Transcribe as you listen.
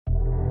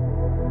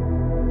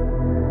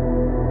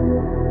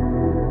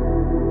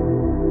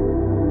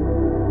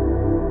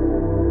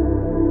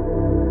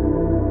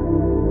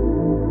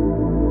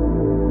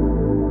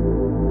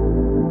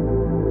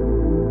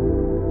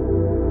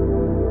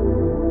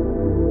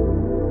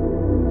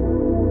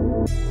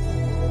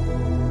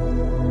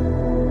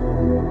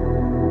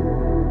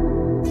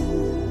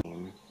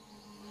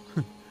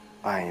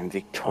am Onto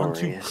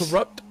victorious.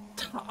 Corrupt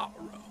Taro.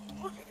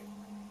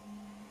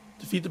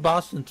 Defeat the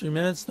boss in 3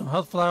 minutes. No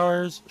health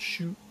flowers.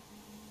 Shoot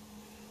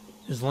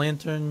his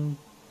lantern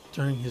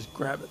during his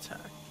grab attack.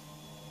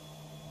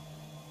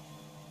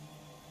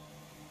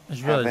 I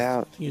just realized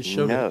I think it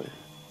showed it.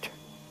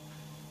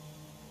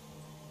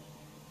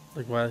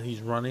 Like while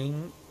he's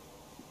running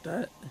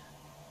that.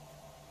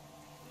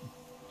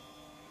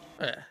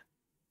 Yeah.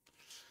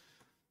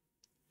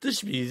 This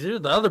should be easier.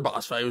 The other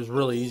boss fight was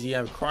really easy.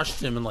 I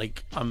crushed him in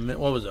like a minute.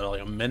 What was it?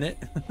 Like a minute?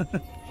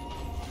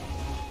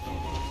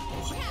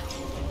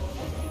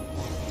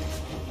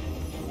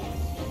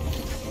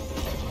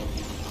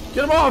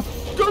 Get him off!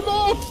 Get him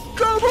off!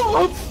 Get him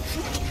off!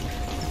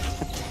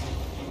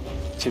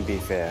 To be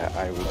fair,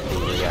 I would be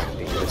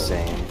reacting the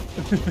same.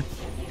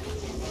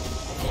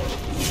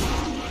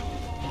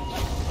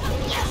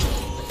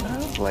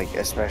 Like,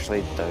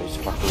 especially those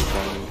fucking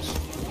things.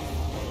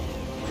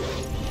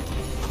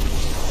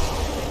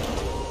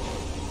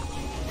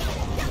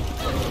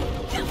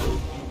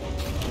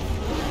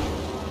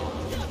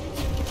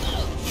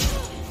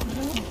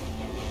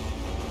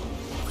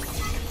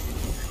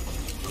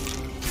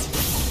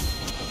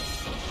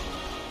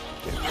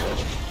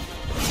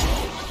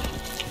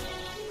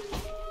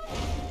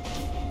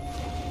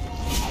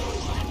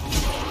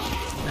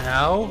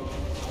 Ow.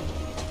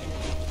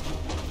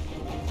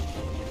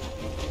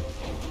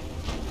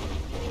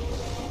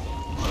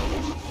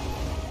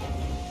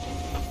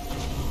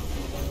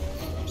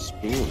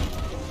 Speed.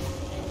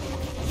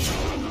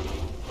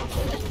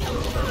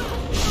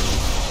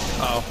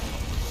 Oh.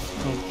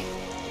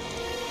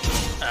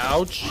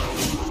 Ouch.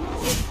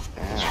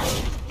 Ow.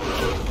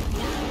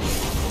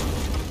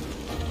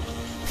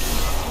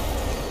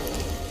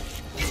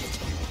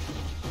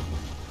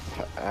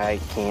 I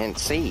can't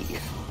see.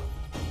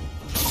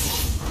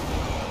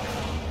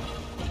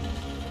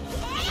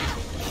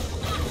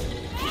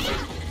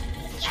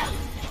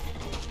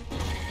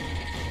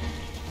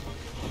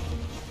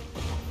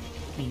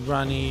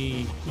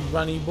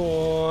 Runny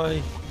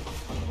boy.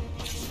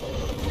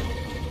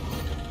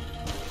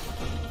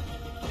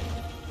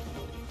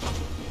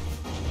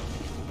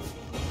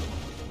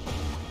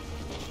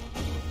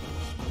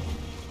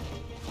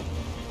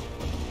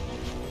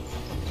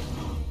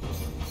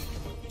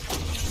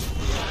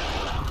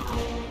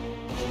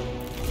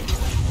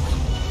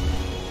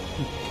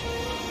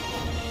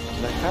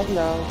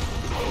 Hello.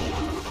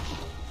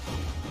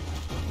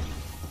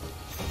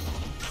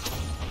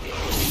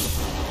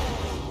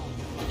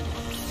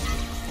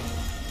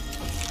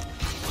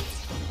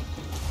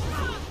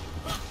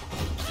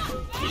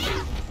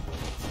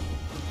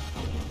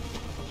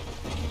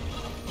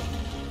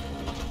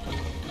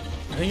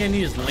 I think I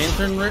need his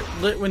lantern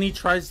lit when he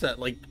tries that,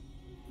 like,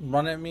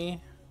 run at me.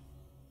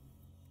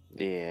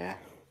 Yeah.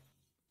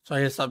 So I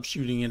gotta stop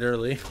shooting it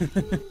early.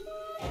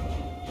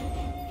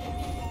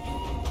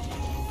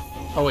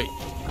 Oh, wait.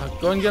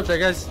 Go and get up there,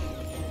 guys.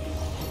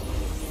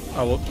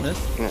 Oh, whoops,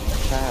 missed.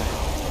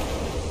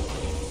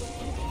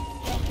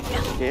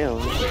 Kill.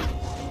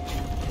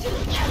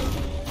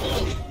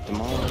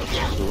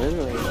 Demolish.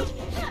 Literally.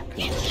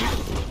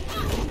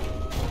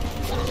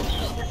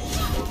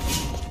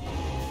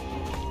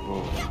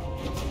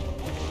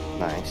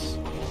 Nice.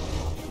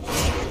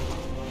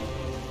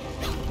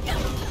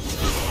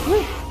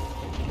 Woo.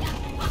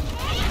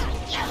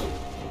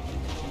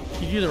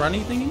 Can you do the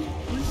running thingy?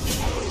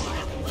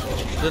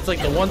 That's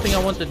like the one thing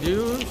I want to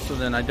do, so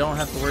then I don't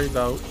have to worry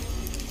about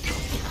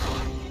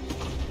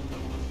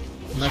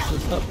mess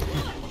this up.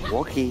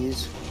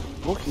 Walkies.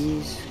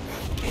 Walkies.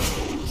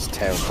 His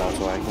tail starts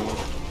wagging.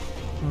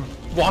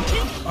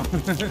 Walking?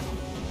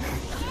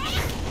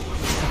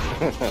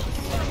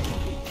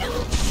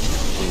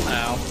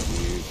 Ow.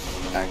 You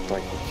act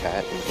like a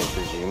cat and get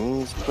the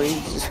zoomies,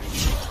 please?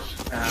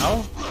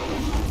 Ow.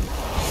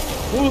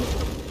 Woo.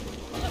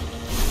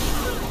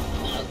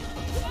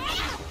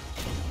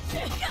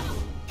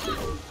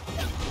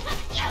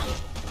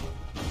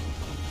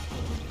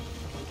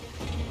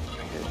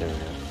 Okay, there we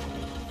go.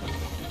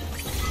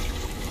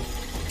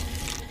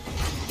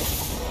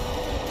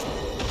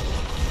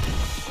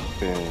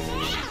 Boom.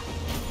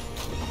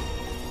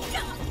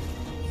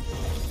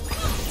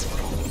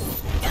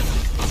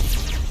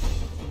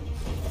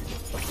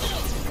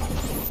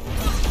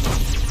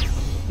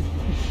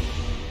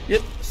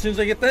 Yep, as soon as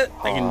I get that,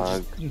 I can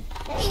just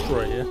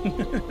destroy you.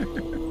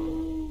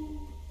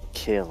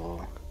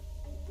 Kill.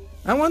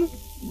 That one,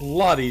 a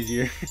lot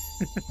easier.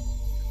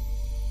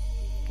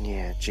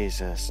 Yeah,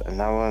 Jesus. And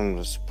that one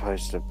was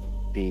supposed to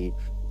be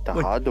the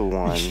harder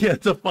one. Yeah,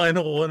 the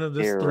final one of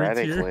this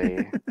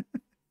theoretically.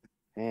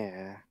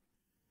 Yeah.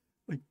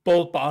 Like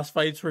both boss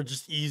fights were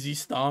just easy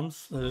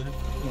stomps. The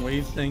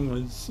wave thing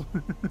was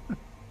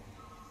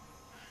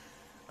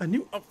a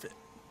new outfit.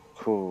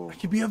 Cool. I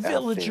could be a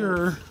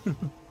villager.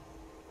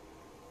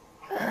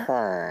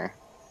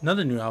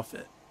 Another new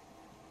outfit.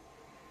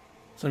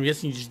 So I'm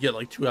guessing you just get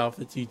like 2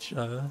 outfits each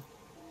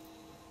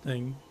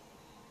thing.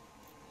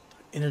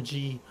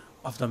 Energy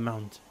of the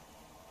mountain.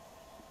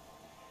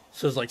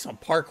 So it's like some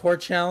parkour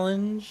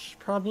challenge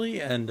probably,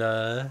 and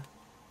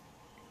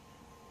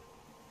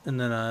and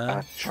then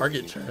a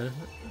target turret.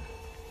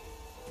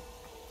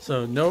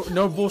 So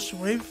no bullshit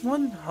wave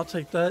one. I'll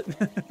take that.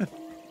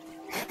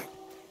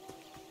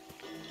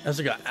 I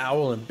also got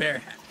owl and bear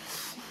hat.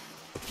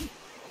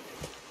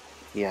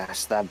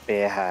 Yes, that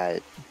bear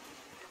hat.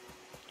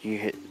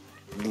 You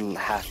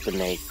have to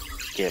make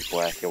it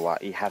worth your while.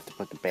 You have to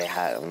put the bear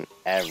hat on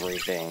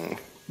everything.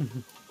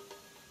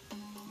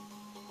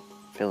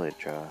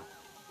 Villager.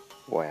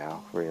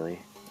 Wow, really?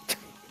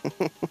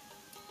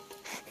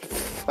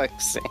 Fuck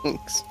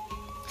sakes.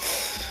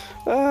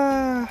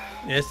 Yeah,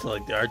 I still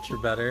like the archer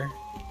better.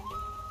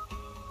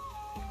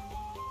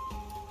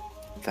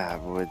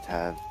 That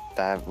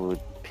would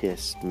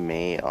piss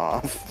me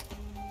off.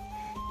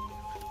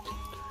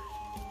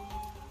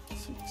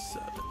 6,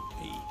 7,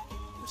 8.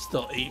 There's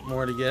still 8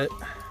 more to get,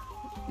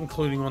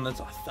 including one that's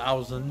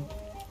 1,000.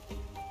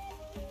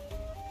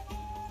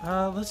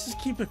 Let's just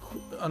keep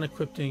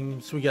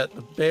unequipping. So we got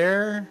the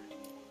bear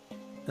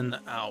and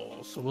the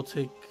owl. So we'll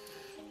take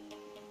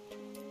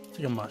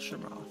a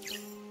mushroom off.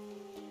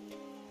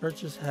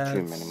 Purchase has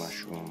Too many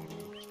mushrooms.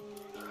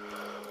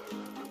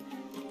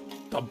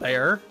 The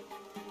bear.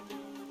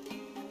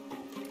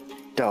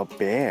 The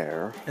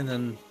bear? And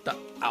then the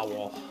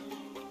owl.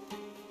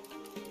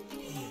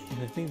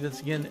 And I think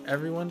that's again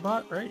everyone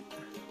bought, right?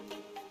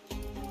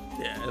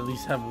 Yeah, at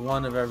least have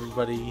one of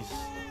everybody's.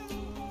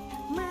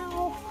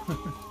 Meow.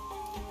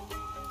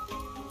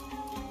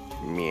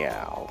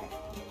 Meow.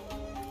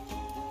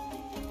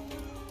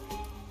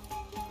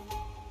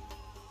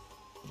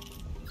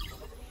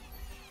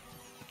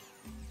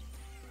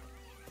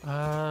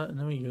 And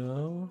then we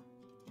go.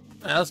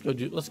 Let's go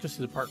see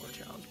the parkour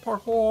challenge.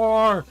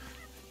 Parkour!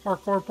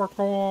 Parkour,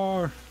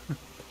 parkour!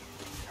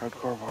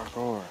 Hardcore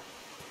parkour.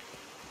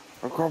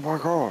 Parkour,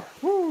 parkour.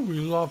 Woo, we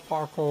love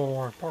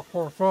parkour.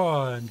 Parkour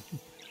fun.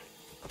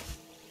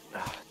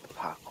 The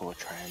parkour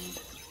trend.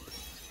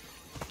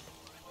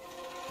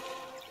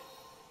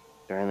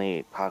 The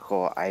only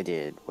parkour I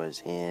did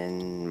was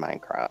in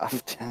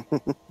Minecraft.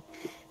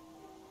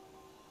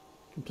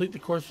 Complete the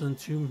course within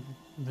 2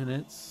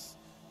 minutes.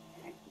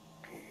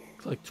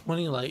 Collect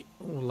 20 light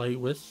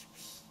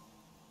wisps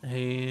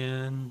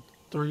and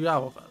 3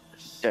 owl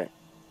feathers.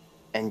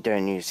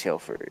 Don't use hill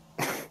fruit.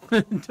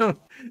 don't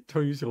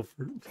use hill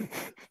fruit.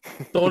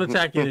 Don't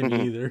attack it in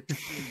either.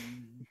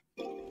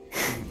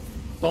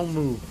 Don't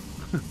move.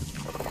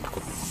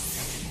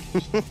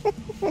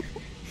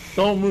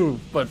 Don't move,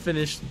 but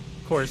finish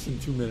course in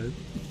 2 minutes.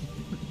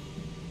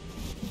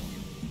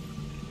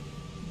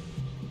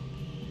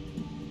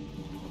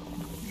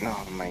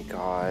 Oh my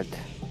god.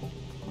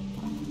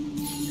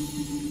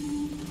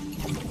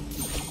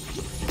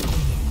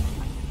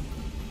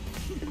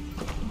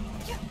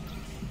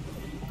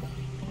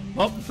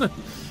 Oh,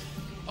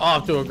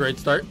 off to a great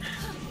start.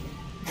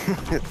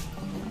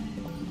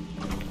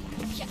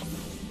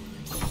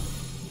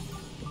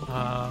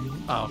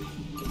 Oh.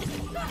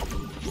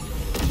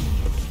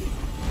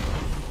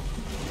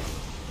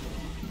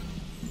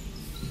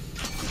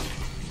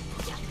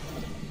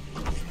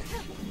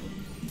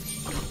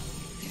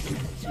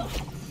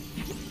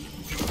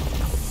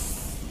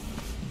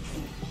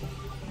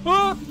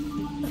 Ah!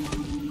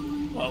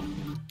 Well,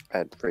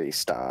 At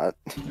restart.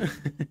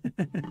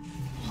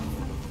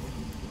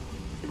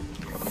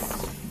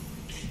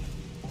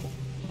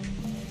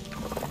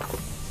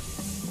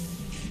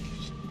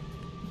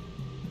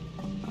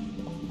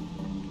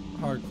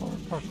 Hardcore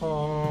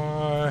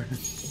parkour.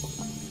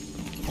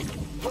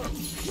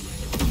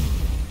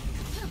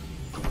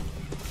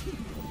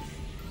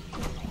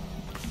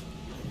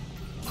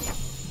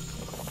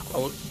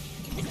 Oh,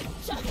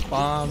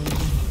 bomb.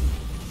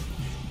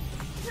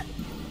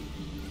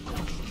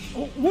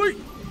 Oh, wait!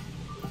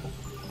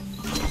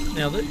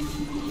 Nailed it.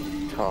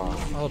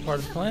 Oh, All a part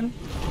of the plan.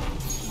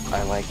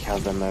 I like how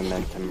the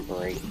momentum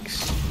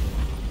breaks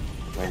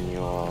when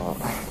you're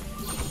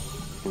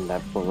in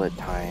that bullet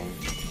time.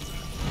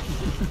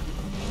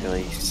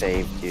 Really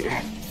saved you.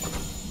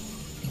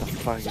 The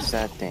fuck is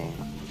that thing?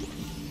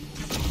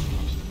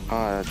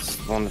 Oh, it's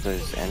one of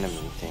those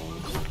enemy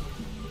things.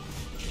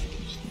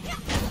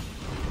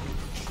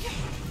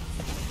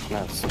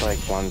 No, it's like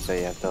ones that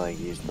you have to like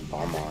use the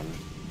bomb on.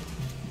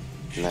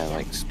 And that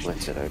like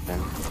splits it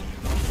open.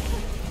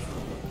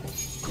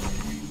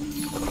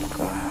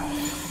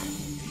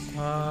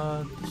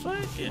 This way?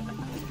 Yeah.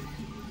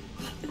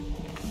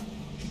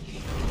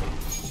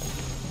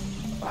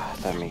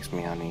 That makes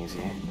me uneasy.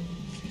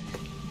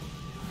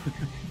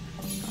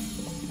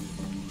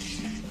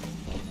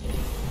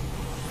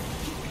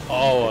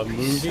 Oh, a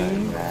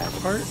moving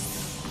part?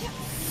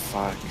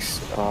 Fucks.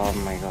 Oh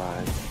my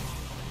god.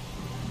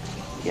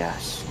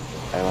 Yes.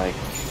 I like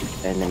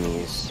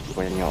enemies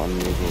when you're on a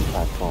moving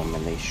platform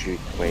and they shoot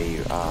where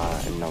you are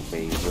and not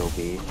where you will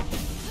be.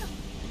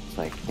 It's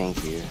like,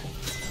 thank you.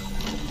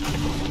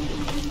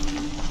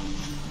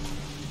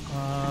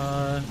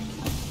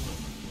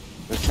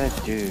 What's that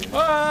do?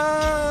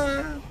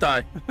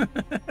 Die.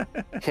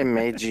 It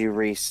made you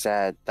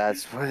reset.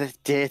 That's what it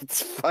did.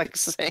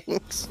 Fuck's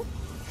sakes.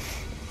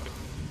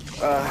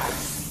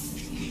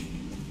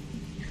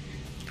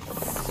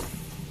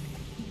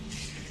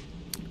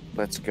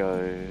 Let's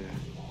go.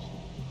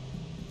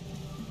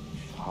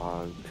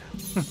 Hog.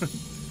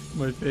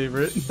 My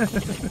favorite.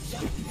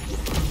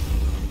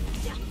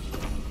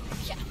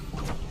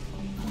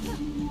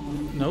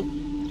 Nope.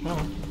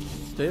 Oh,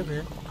 stay up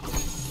here.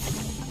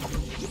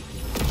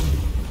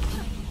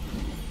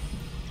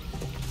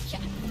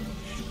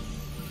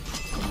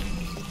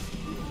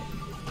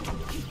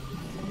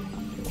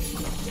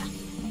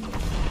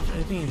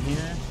 Anything in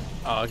here?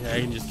 Oh, okay.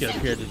 I can just get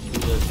up here to do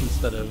this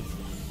instead of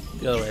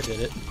the other way I did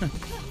it.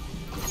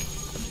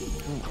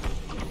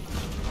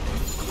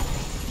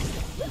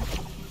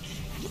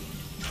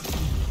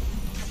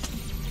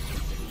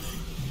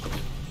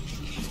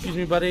 Excuse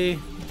me, buddy.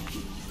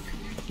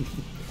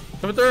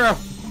 Coming through.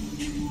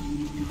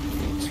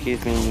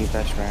 Excuse me, new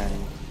best friend.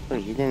 Oh,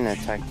 he didn't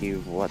attack you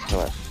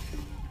whatsoever.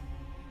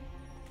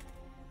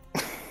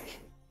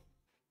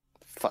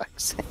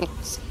 Fuck's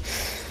sakes.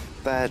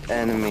 That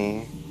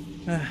enemy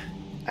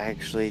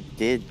actually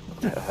did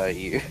hurt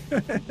you.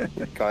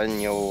 Got in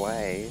your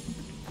way.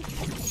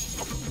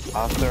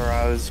 After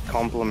I was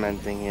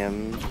complimenting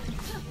him.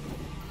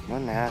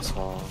 What an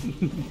asshole.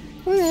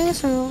 What an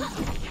asshole.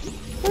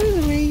 What is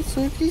the way you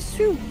slurp this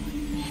soup?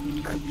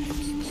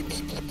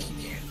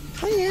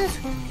 What an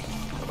asshole.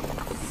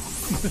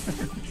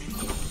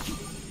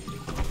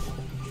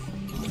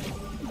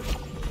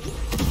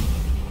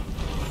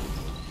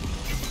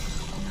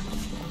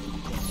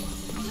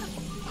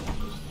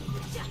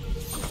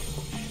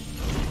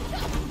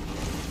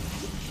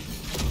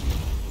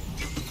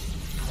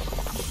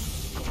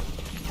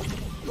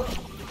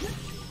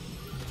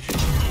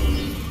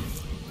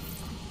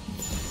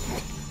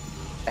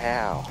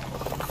 Ow.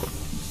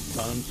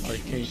 I'm sorry,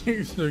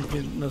 Kate. So you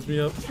can't mess me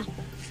up.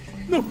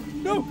 No,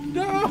 no,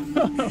 no!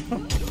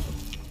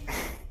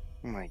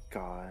 Oh my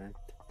god.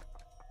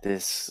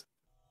 This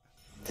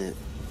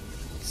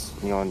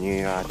your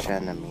new arch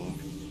enemy.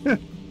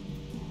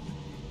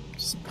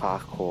 It's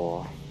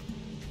parkour.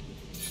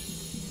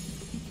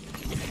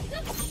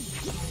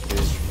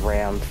 It's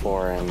round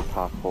 4 in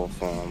parkour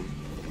form.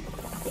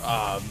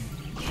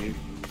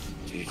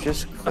 Did you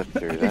just clip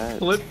through that? I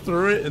flipped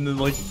through it and then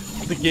like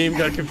the game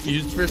got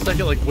confused for a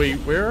second, like, wait,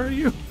 where are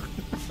you?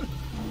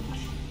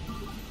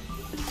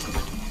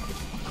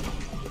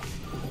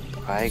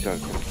 I got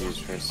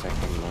confused for a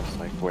second. I was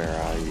like, where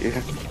are you?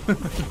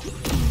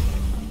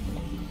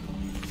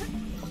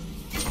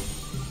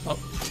 Oh.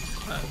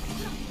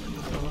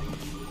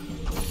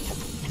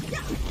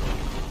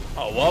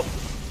 Oh, well.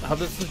 How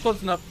this is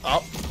close enough.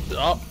 Oh,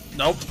 oh,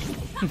 nope.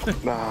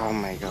 Oh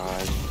my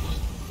god.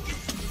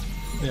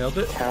 Nailed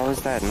it. How is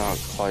that not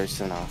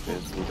close enough,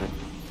 isn't it?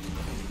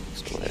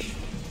 Split.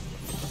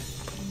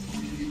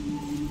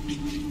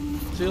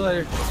 See you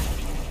later.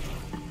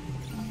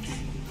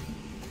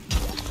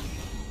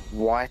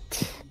 What?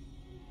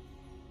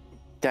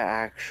 The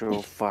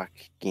actual fuck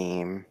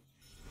game.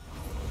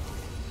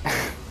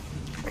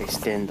 I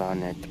stand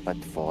on it but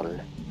fall.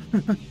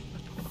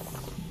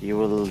 You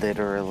were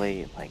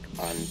literally like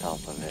on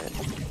top of it.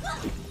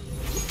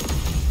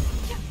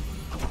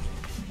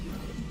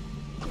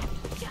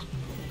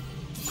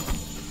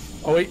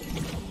 Oh wait.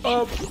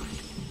 Oh.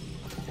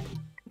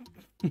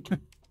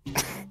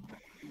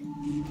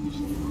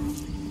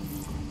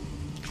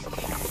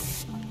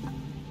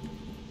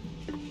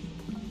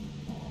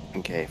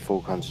 Okay,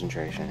 full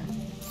concentration.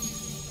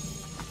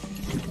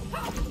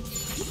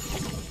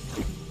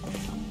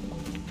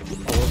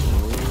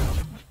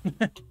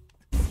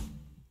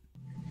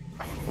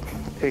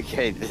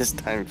 Okay, this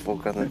time full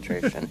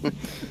concentration.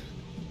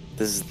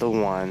 This is the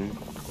one.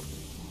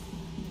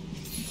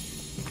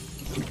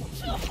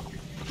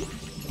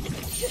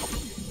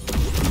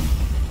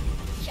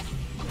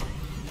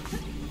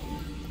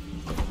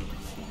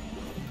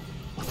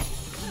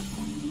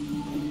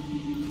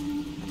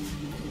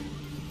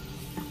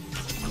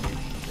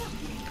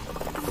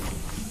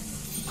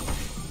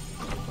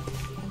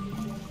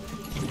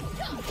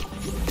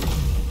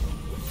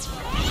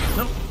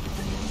 Nope.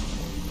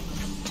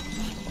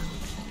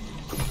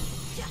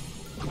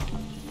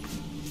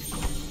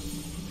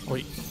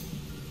 Wait.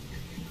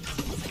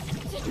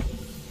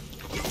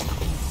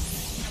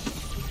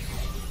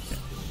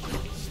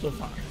 Still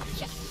fine.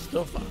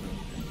 Still fine.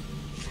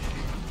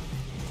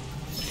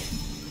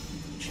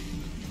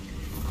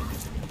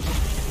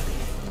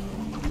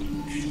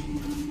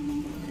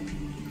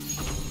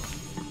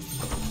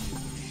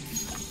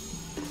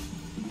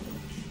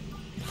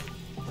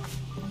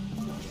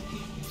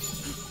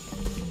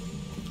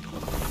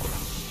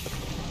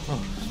 Oh,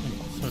 I'm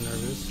so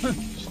nervous.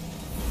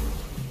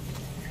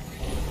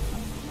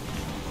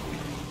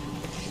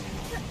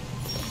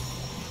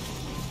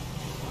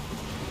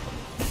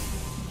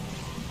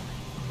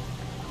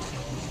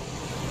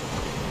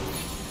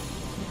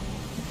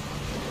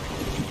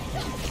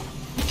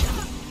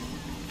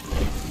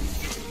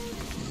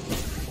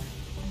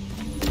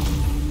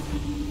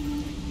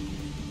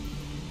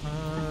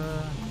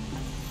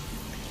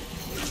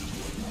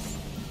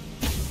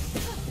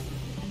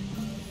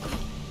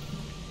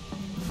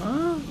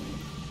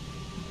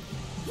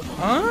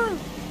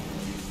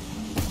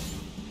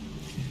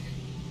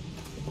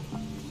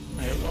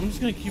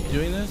 gonna keep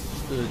doing this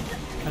just to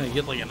kind of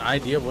get like an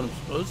idea of what I'm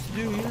supposed to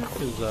do here,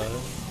 because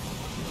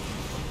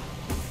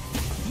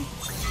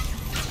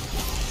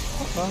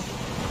well,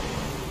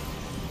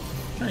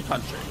 trying to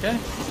concentrate, okay?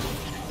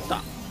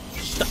 Stop.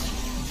 Stop.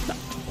 Stop.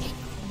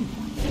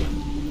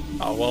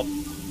 Oh, well.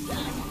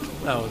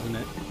 That wasn't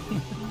it.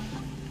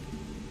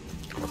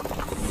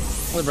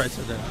 Only bright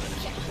side there.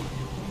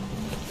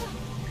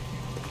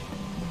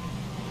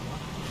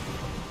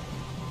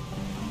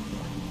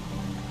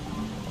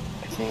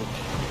 I think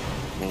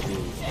maybe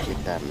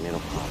get that middle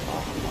pop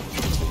off.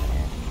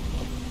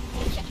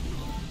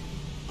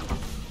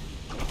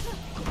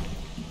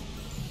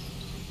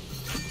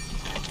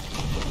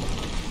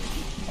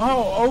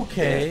 Oh,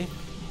 okay.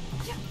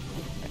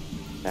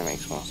 That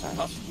makes more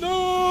sense.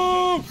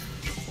 No!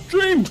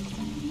 Dream!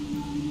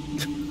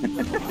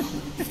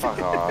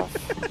 Fuck off.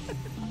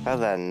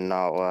 How'd that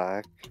not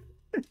work?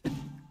 That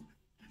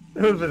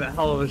would have been a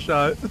hell of a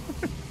shot.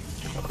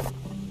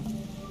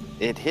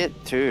 It hit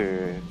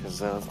too, because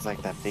that was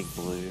like that big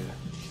blue.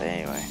 But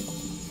anyway.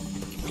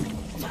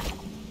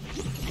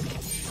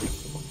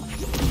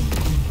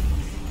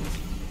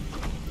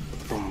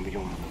 Boom,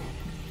 boom.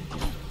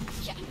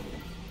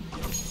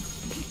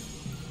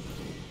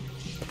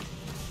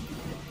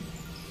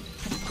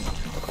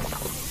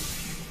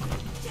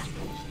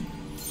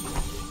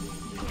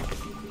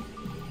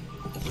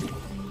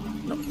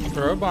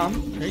 Throw a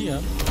bomb. There you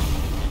go.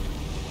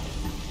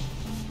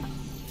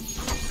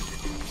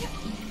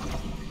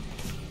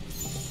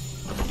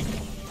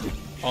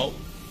 Oh.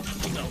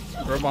 No.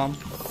 Throw a bomb.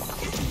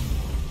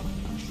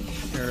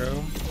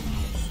 Arrow.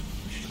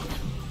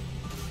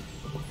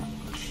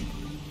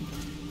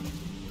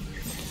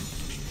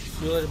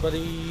 See you later,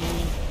 buddy.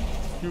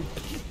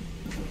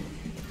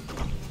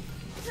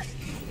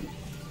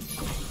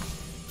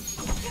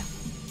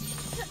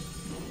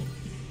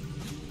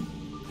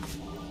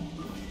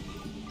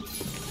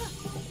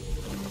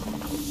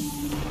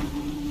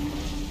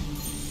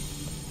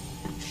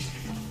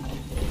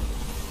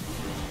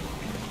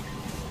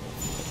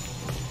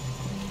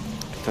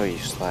 I thought you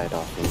slide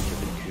off into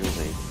the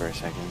Kool-Aid for a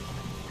second.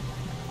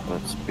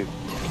 But spooked.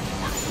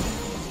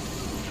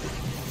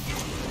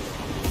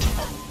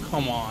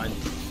 Come on.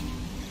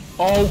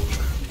 Oh!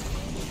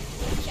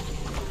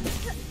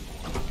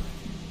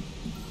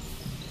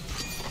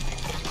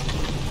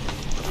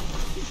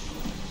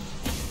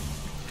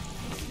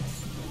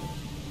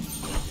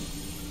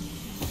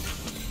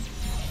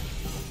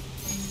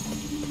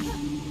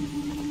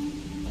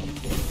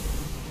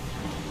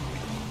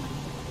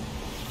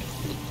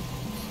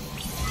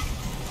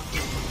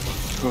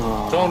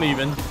 Don't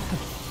even.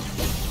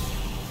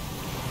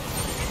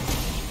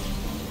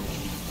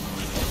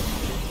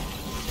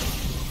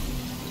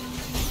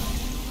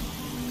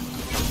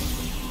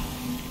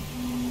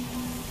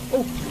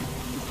 Oh.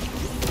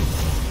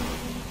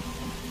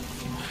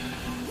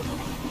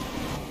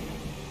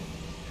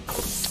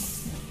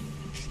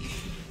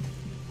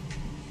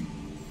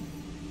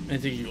 I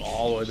take you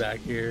all the way back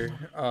here.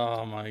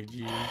 Oh my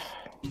jeez.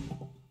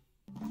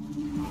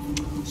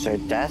 So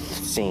death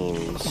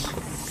seems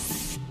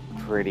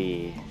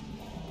pretty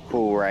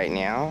cool right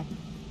now.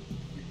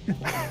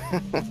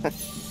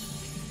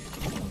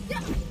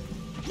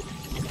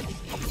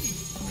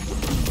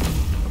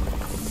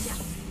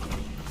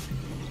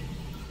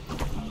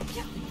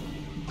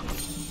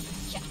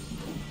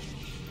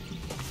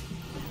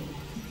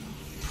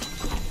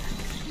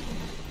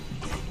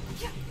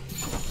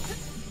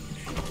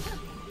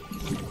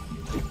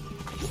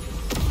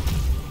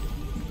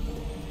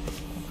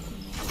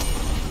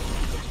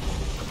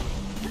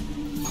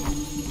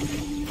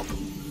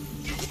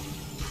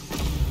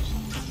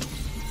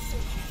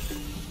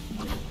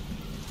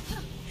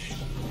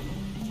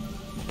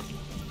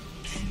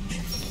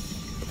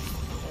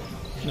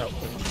 No,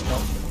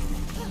 no.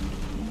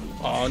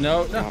 Oh,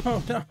 no, no,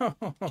 no.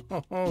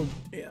 Oh,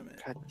 damn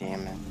it. God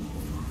damn it.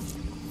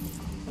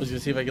 I was gonna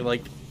see if I could,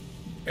 like,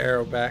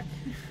 arrow back.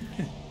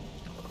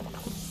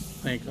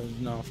 There it goes.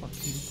 No, fuck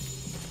you.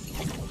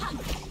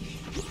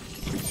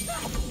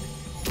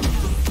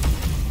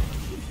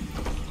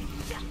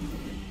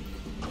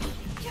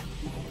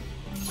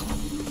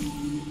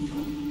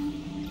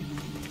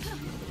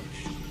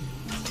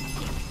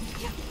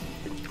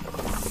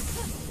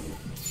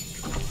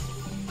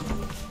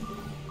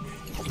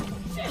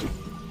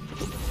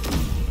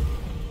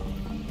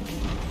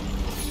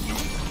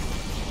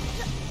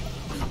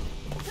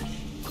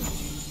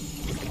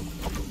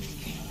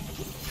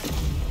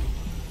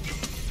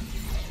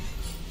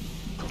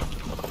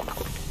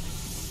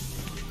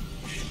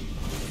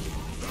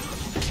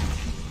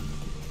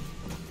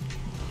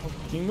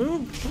 Can you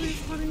move,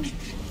 please, buddy?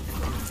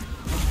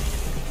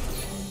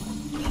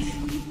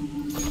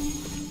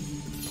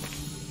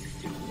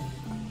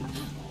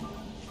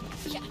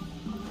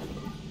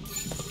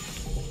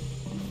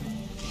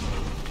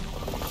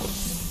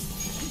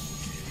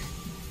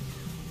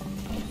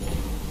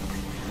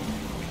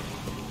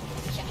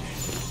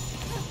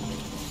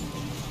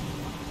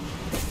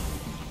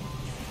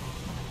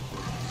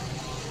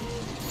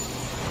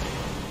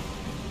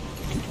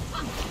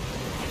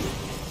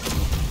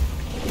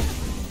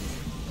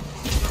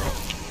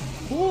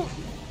 Oh,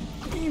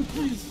 game,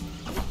 please.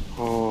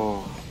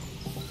 Oh.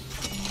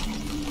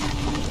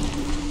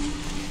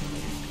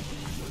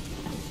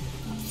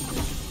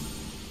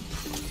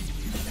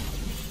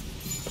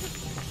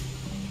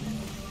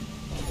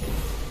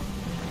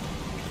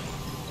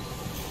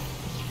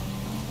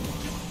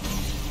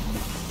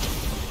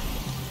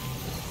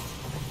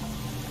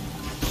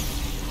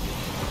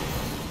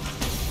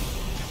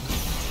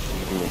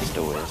 Missed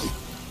a whiz.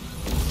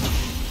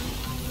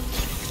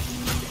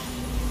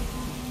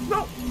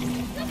 No.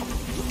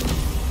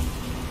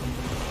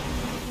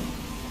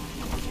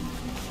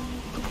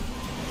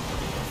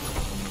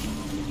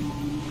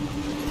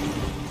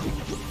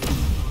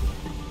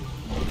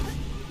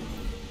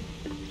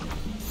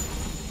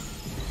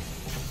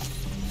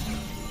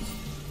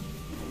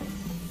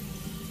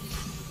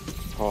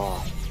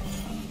 Oh.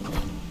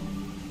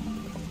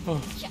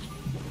 Oh.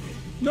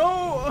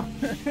 No.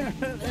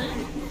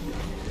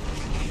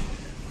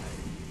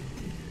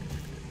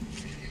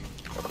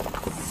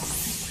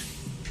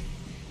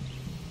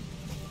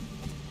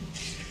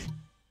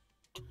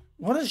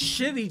 What a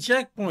shitty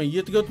checkpoint. You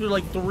have to go through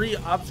like 3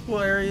 obstacle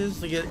areas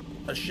to get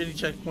a shitty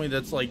checkpoint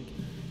that's like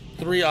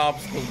 3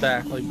 obstacles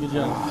back. Like, good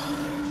job.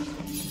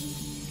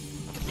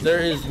 There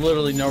is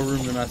literally no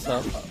room to mess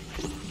up.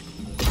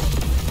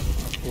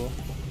 Cool.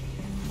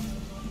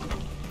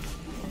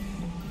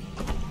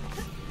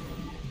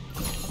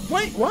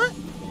 Wait, what?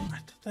 I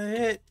thought that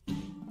hit.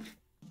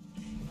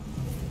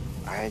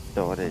 I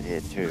thought it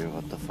hit too.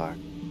 What the fuck?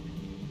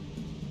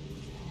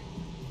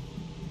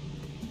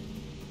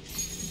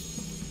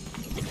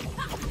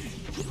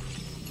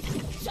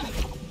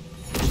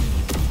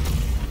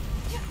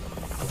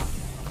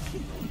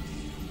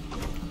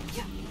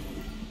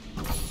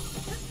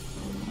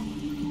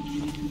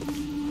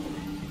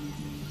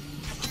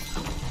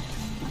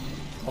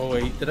 Oh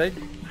wait, did I?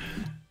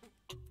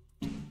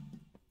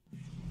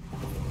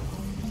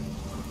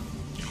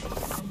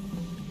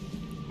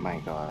 My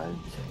god.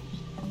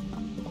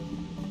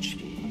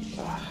 Gee,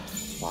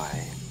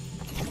 why?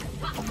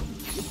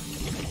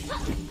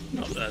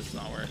 No, that's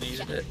not where I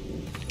needed it.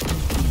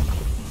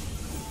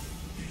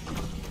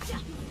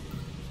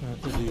 I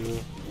have to do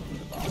the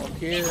bottle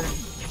here.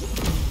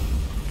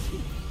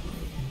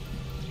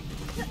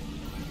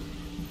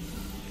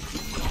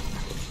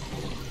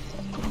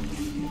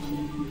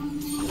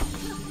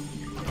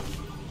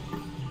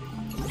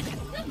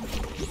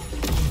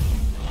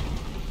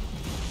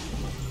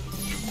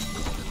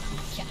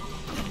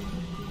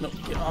 No,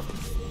 get off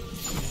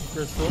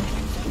crystal.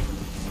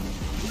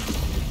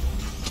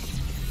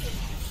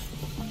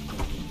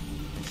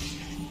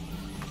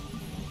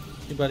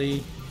 Hey,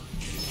 buddy.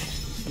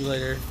 See you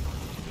later.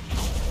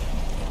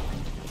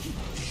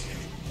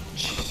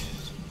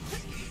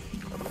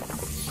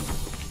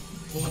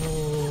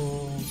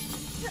 Oh.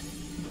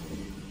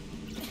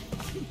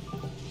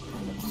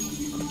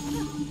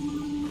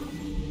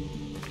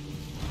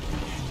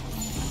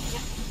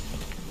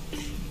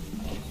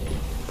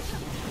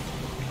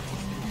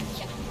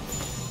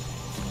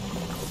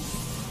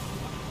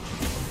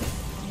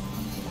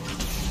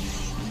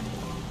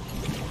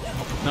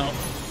 No.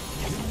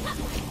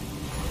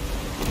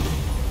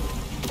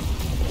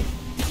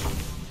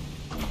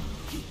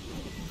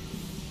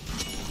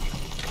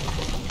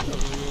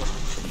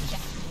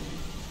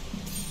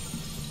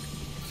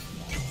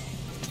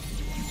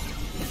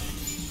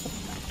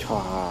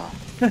 Ah.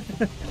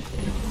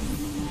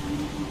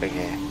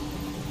 Okay.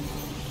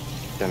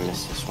 Don't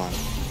miss this one.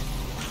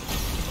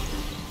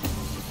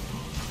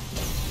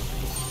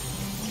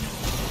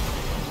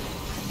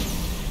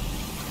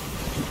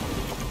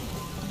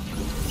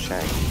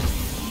 Check.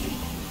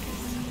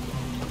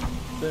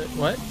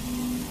 What?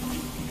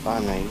 Oh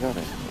no, you got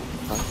it.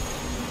 Huh?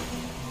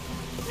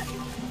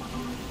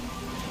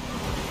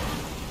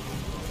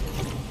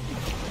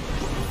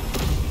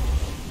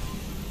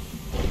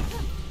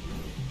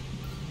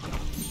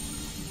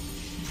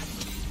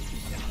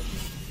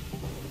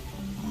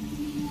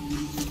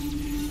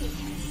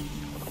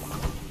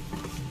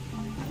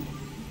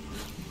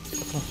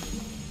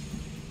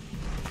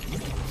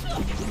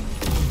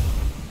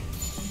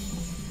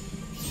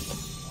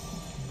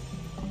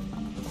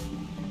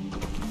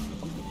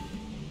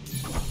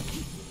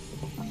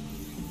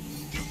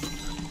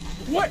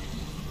 What?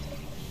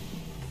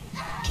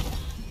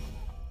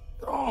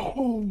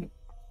 Oh.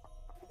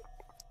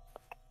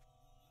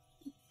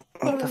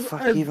 What the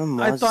fuck even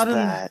was thought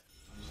that?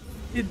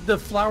 The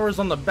flower's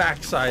on the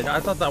backside.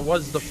 I thought that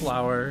was the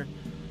flower.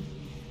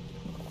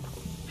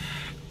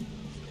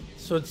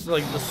 So it's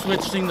like the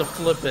switch thing to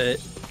flip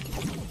it.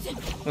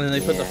 And then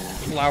they put the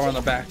flower on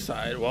the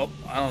backside. Well,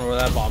 I don't know where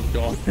that bomb's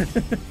going.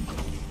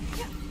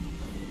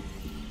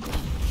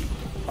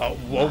 Oh,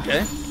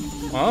 okay.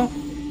 Well,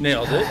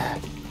 nailed it.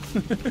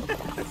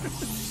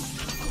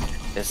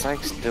 It's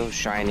like still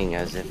shining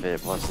as if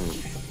it wasn't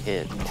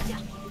hit.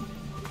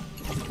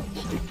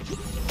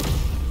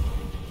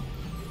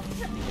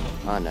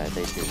 Oh no,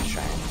 they do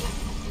shine.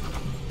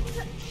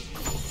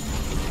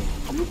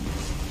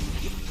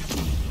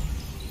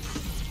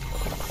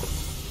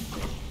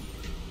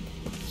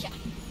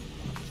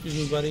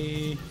 Excuse me,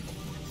 buddy.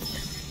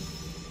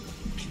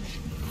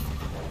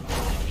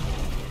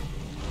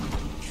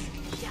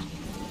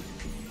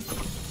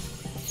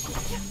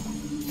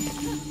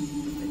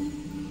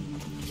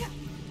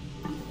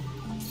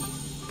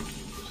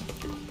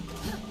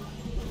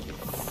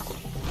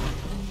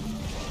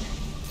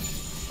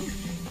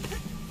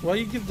 Why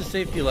you give the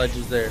safety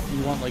ledges there if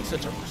you want like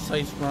such a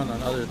precise run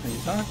on other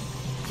things, huh?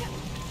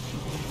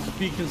 Just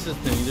be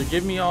consistent. Either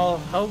give me all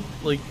help,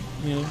 like,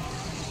 you know,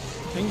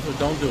 things, or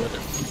don't do it.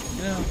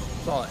 You know,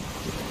 that's all I ask.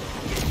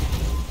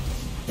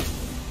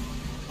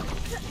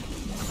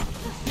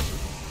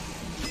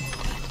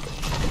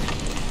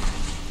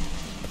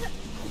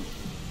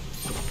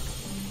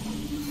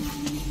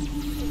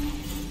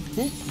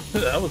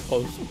 That was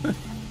close.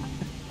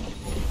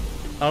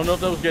 I don't know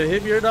if that was gonna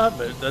hit me or not,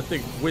 but that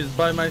thing whizzed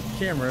by my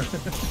camera.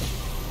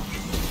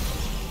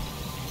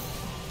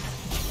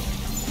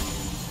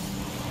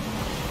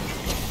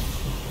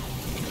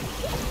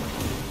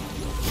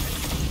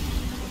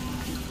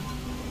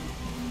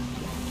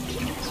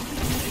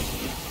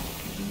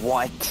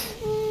 What?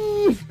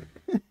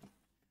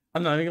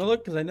 I'm not even gonna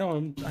look because I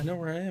know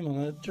where I am on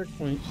that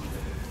checkpoint.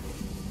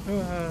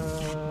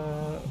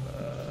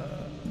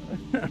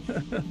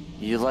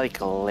 You like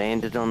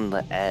landed on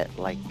the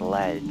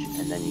ledge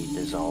and then you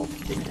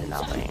dissolved into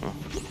nothing.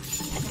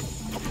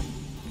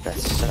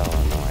 That's so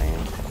annoying.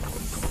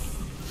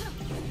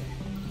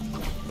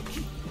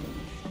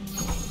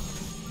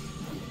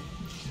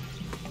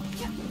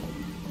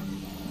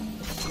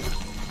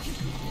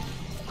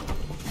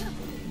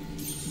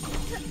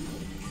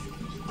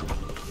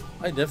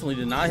 I definitely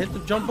did not hit the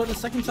jump button a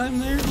second time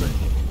there, but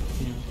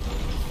you know.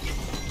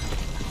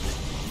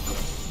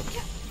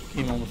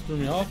 Game almost threw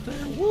me off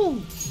there.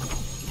 Woo!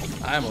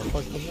 I almost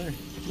fucked up there.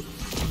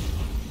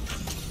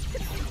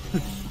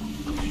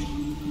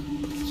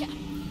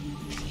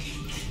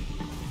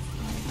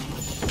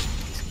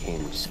 This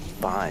game's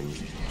fun.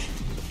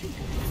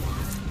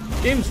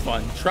 Game's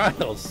fun.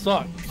 Trials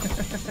suck.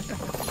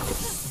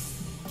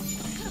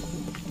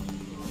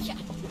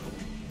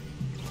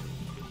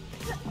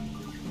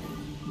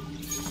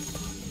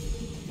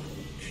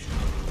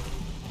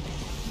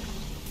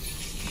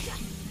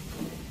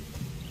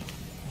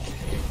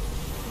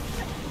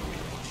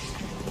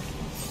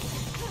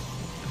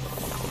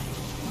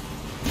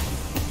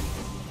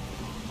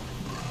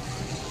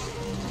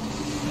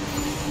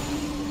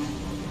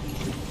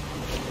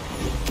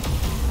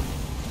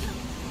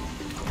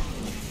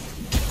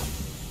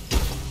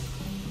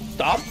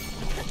 Stop.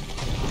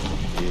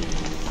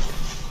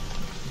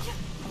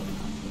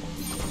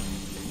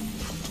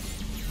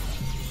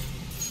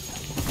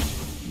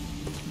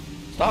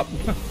 Stop.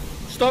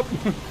 Stop.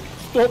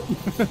 Stop.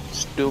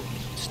 Stoop,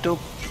 stoop,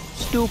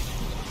 stoop.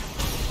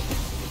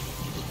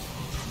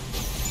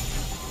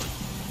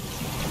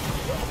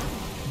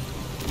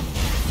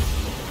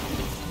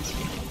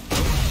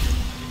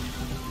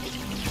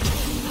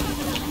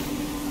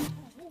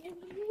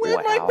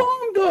 Where'd my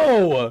bomb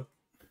go?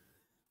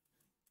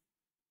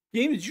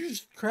 Game, did you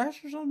just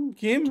crash or something?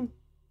 Game?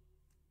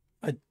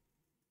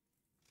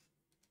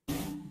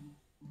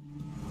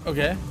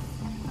 Okay.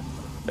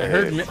 I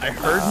heard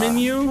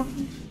menu,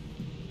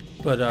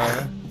 but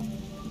I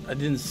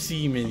didn't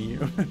see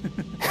menu.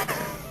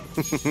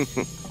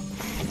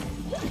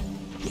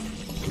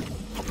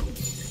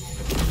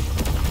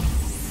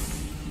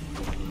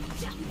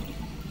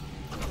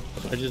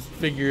 I just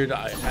figured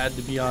I had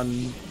to be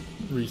on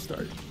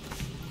restart.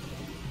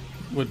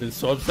 Would have been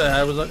so upset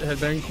I had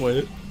been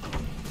quit.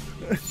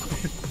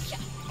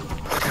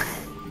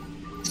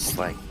 It's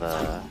like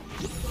the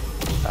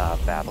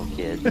Battle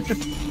Kid.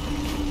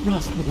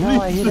 Ross,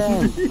 No, I hit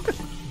end.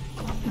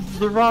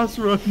 The Ross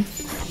run.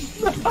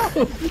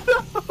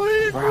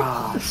 No,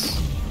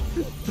 Ross.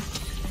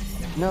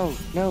 No,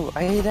 no,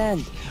 I hit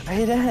end. I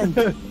hit end.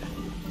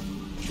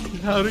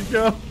 How'd it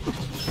go?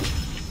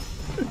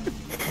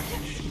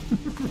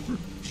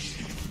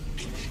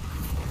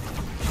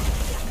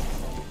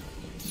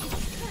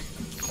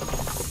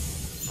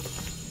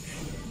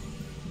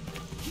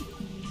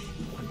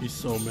 I'd be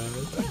so mad.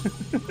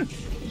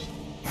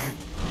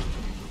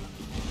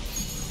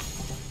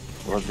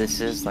 Well, this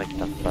is like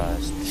the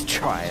first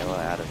trial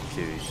out of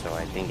 2, so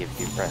I think if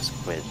you press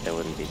quit, there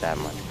wouldn't be that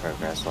much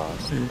progress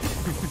lost.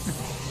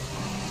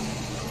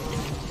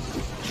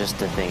 Just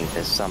to think,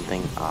 there's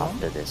something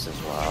after this as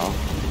well.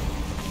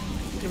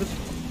 Yeah, but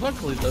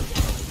luckily though.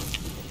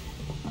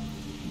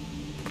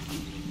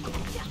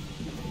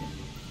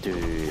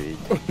 Dude.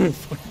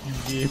 Fuck you,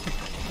 game.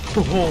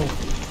 Oh.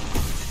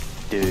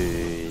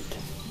 Dude.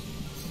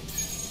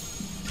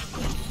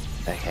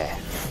 Okay.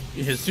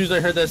 Yeah, as soon as I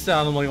heard that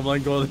sound, I'm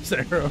like, go this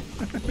arrow.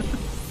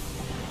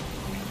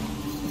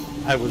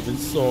 I would have been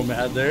so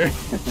mad there.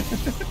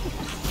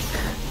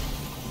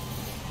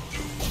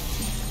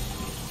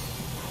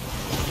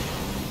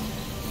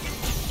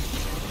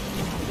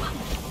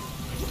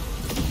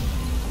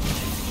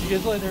 See you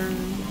guys later.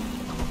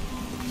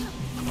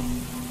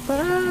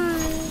 Bye.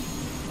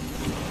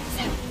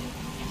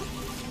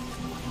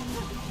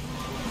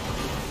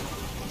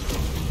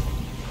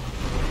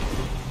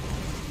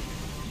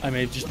 I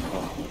may just.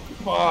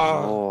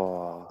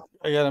 Oh.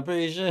 I got a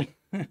patient.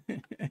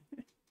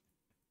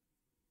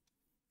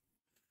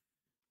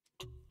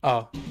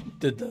 Oh,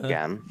 did the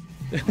Again.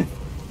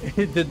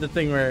 it did the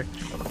thing where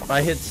if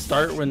I hit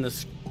start when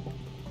the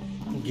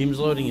game's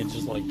loading, it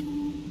just like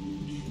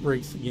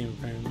breaks the game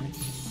apparently.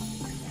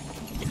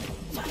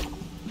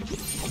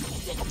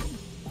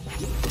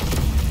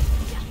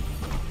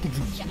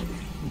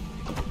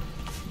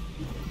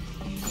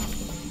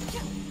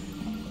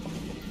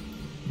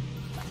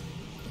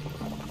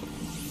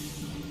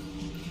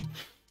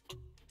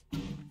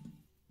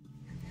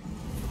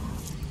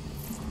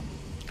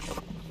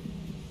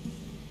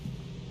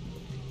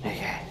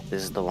 Okay,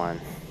 this is the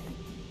one.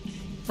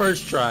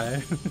 First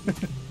try.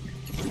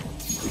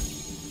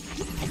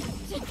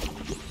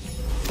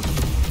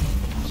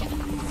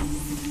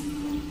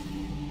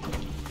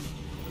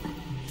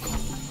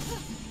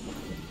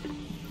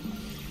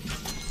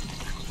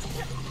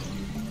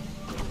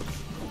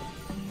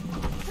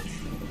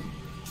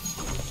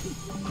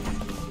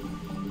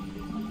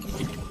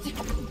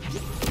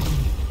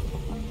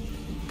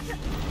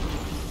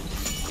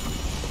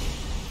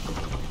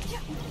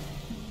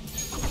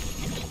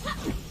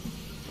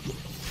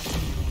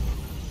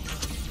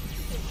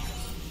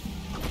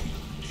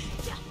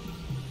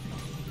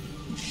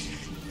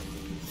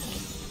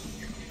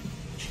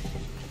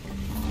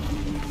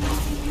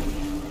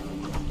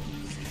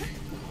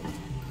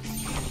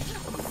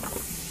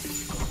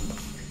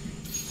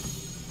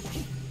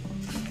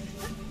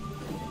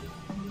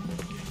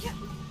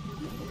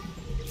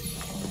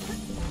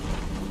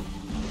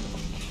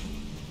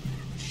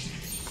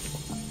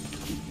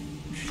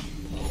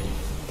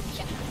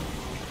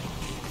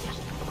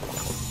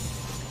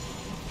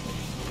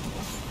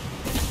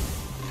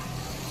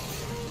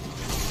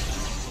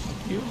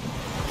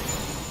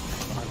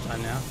 Hard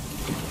time now.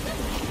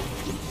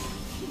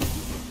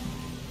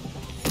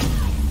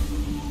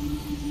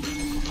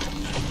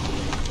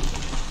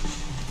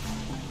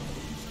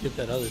 Skip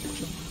that other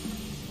jump.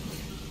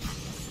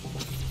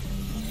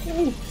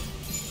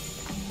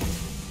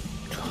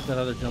 That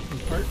other jumping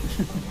part.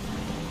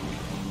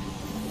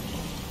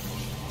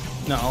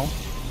 No.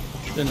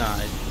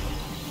 Denied.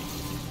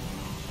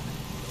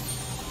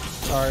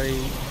 Sorry.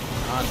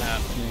 Not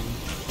happening.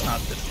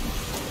 Not this.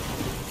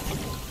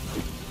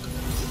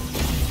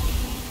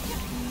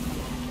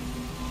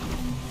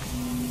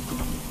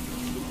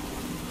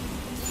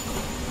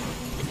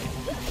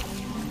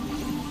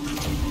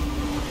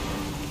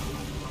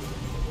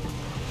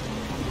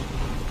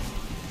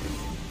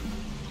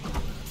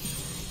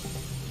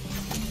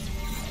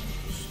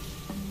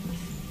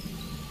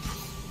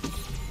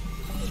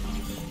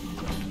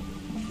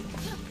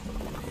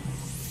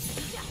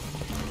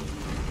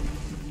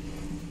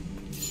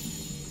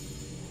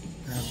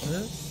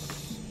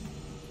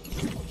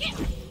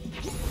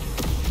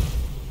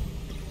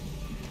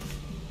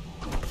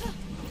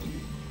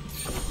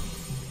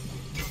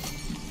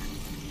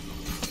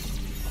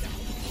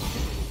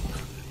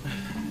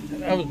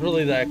 I was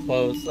really that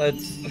close.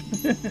 That's.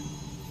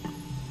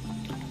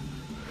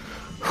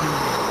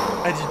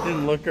 I just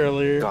didn't look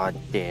earlier. God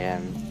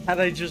damn.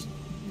 Had I just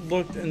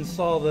looked and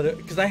saw that it,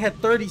 because I had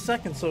 30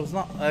 seconds, so it's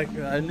not like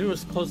I knew it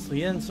was close to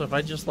the end. So if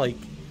I just like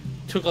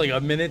took like a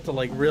minute to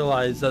like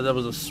realize that that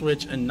was a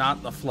switch and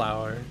not the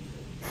flower,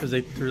 because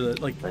they threw that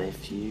like. But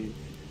if you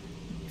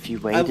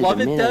waited I love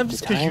a it, minute, Devs, the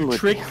because time you would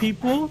trick be...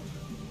 people.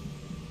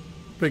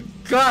 But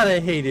God,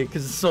 I hate it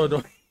because it's so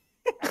annoying.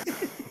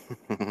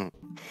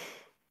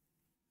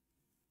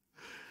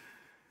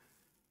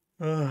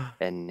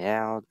 And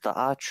now the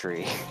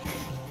archery.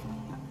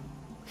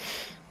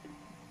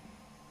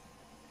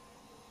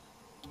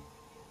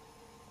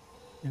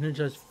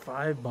 Energize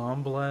 5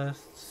 bomb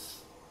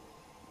blasts.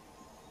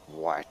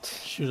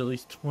 What? Shoot at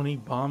least 20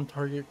 bomb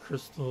target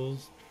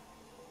crystals.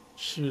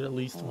 Shoot at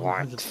least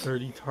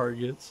 130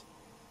 targets.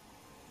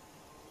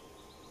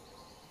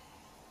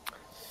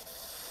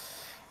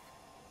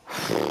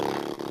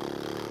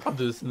 I'll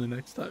do this in the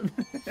next time.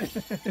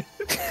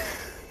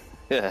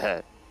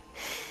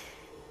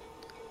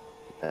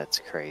 That's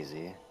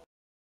crazy.